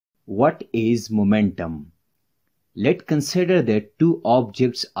What is momentum? Let's consider that two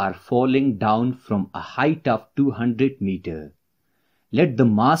objects are falling down from a height of 200 meters. Let the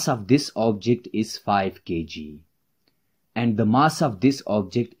mass of this object is 5 kg and the mass of this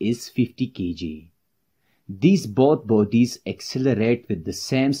object is 50 kg. These both bodies accelerate with the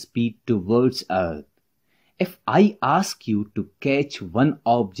same speed towards Earth. If I ask you to catch one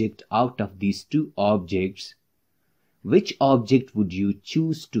object out of these two objects, which object would you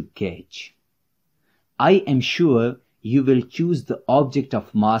choose to catch? I am sure you will choose the object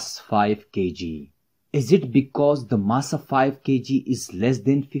of mass 5 kg. Is it because the mass of 5 kg is less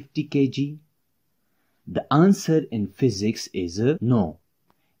than 50 kg? The answer in physics is no.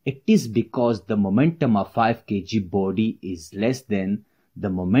 It is because the momentum of 5 kg body is less than the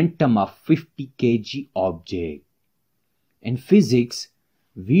momentum of 50 kg object. In physics,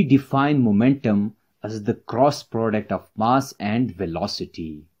 we define momentum as the cross product of mass and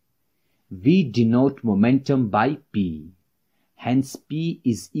velocity. We denote momentum by P. Hence, P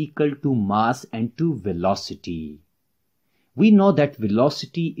is equal to mass and to velocity. We know that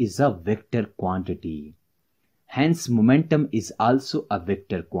velocity is a vector quantity. Hence, momentum is also a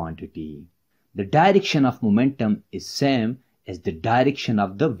vector quantity. The direction of momentum is same as the direction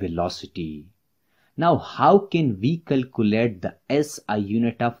of the velocity. Now, how can we calculate the SI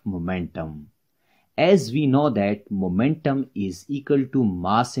unit of momentum? As we know that momentum is equal to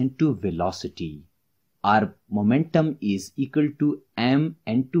mass into velocity. Our momentum is equal to m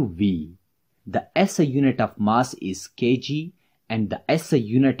and to v. The SI unit of mass is kg and the SI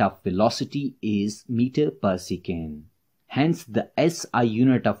unit of velocity is meter per second. Hence, the SI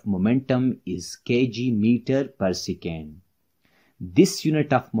unit of momentum is kg meter per second. This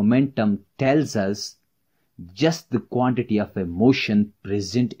unit of momentum tells us just the quantity of a motion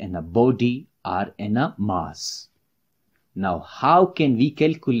present in a body or in a mass. Now, how can we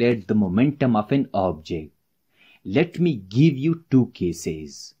calculate the momentum of an object? Let me give you two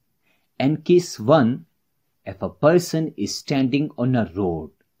cases. In case 1, if a person is standing on a road,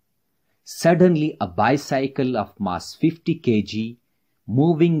 suddenly a bicycle of mass 50 kg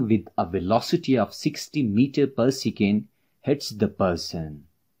moving with a velocity of 60 meters per second hits the person.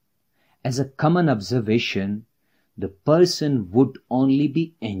 As a common observation, the person would only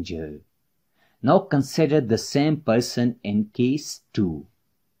be injured. Now consider the same person in case 2.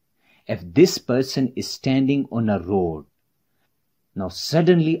 If this person is standing on a road, now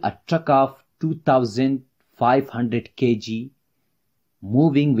suddenly a truck of 2500 kg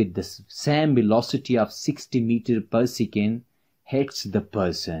moving with the same velocity of 60 meters per second hits the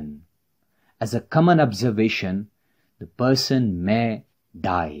person. As a common observation, the person may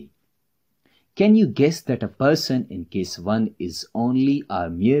die. Can you guess that a person in case 1 is only or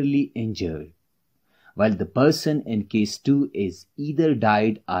merely injured, while the person in case 2 is either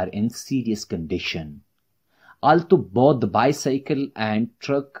died or in serious condition? Although both the bicycle and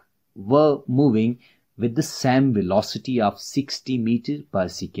truck were moving with the same velocity of 60 meters per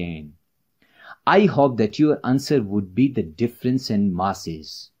second. I hope that your answer would be the difference in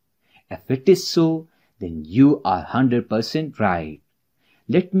masses. If it is so, then you are 100% right.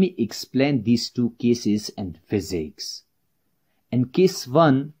 Let me explain these two cases in physics. In case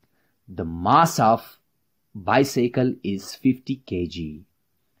 1, the mass of bicycle is 50 kg.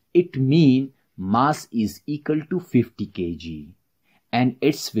 It means mass is equal to 50 kg and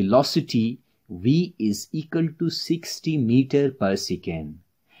its velocity v is equal to 60 meters per second.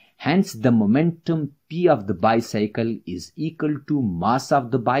 Hence, the momentum p of the bicycle is equal to mass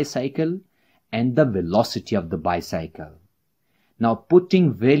of the bicycle and the velocity of the bicycle. Now,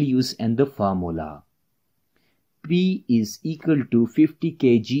 putting values in the formula. P is equal to 50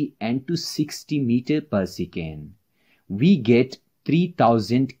 kg and to 60 meters per second. We get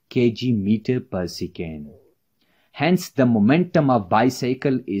 3000 kg meter per second. Hence, the momentum of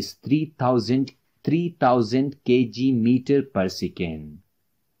bicycle is 3000 kg meter per second.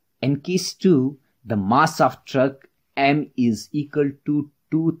 In case 2, the mass of truck m is equal to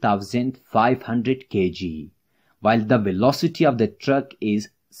 2500 kg, while the velocity of the truck is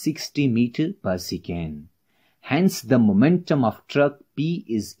 60 meters per second. Hence, the momentum of truck P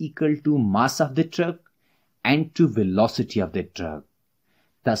is equal to mass of the truck and to velocity of the truck.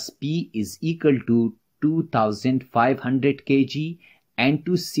 Thus, P is equal to 2500 kg and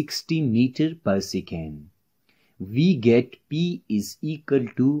to 60 meters per second. We get P is equal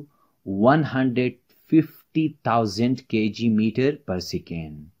to 150,000 kg meter per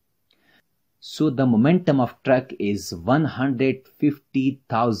second. So the momentum of truck is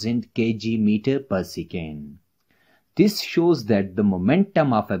 150,000 kg meter per second. This shows that the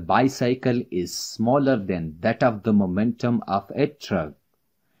momentum of a bicycle is smaller than that of the momentum of a truck.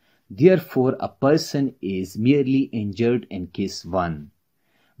 Therefore, a person is merely injured in case 1,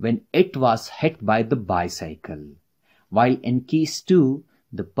 when it was hit by the bicycle, while in case 2,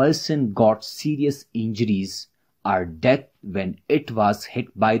 the person got serious injuries or death when it was hit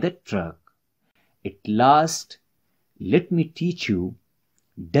by the truck. At last, let me teach you,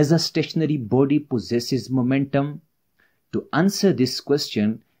 does a stationary body possesses momentum? To answer this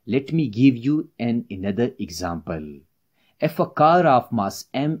question, let me give you another example. If a car of mass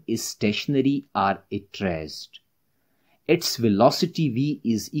m is stationary or at rest, its velocity v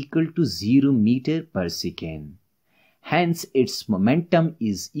is equal to 0 meter per second. Hence, its momentum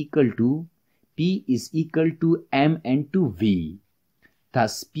is equal to P is equal to m into v.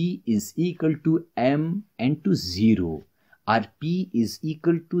 Thus, P is equal to m into 0, or P is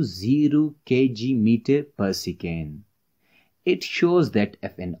equal to 0 kg meter per second. It shows that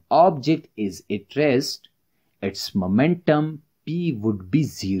if an object is at rest, its momentum P would be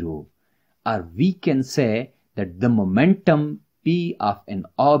 0, or we can say that the momentum P of an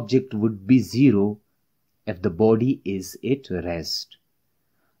object would be 0 if the body is at rest.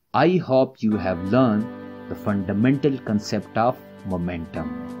 I hope you have learned the fundamental concept of momentum.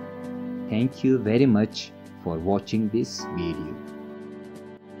 Thank you very much for watching this video.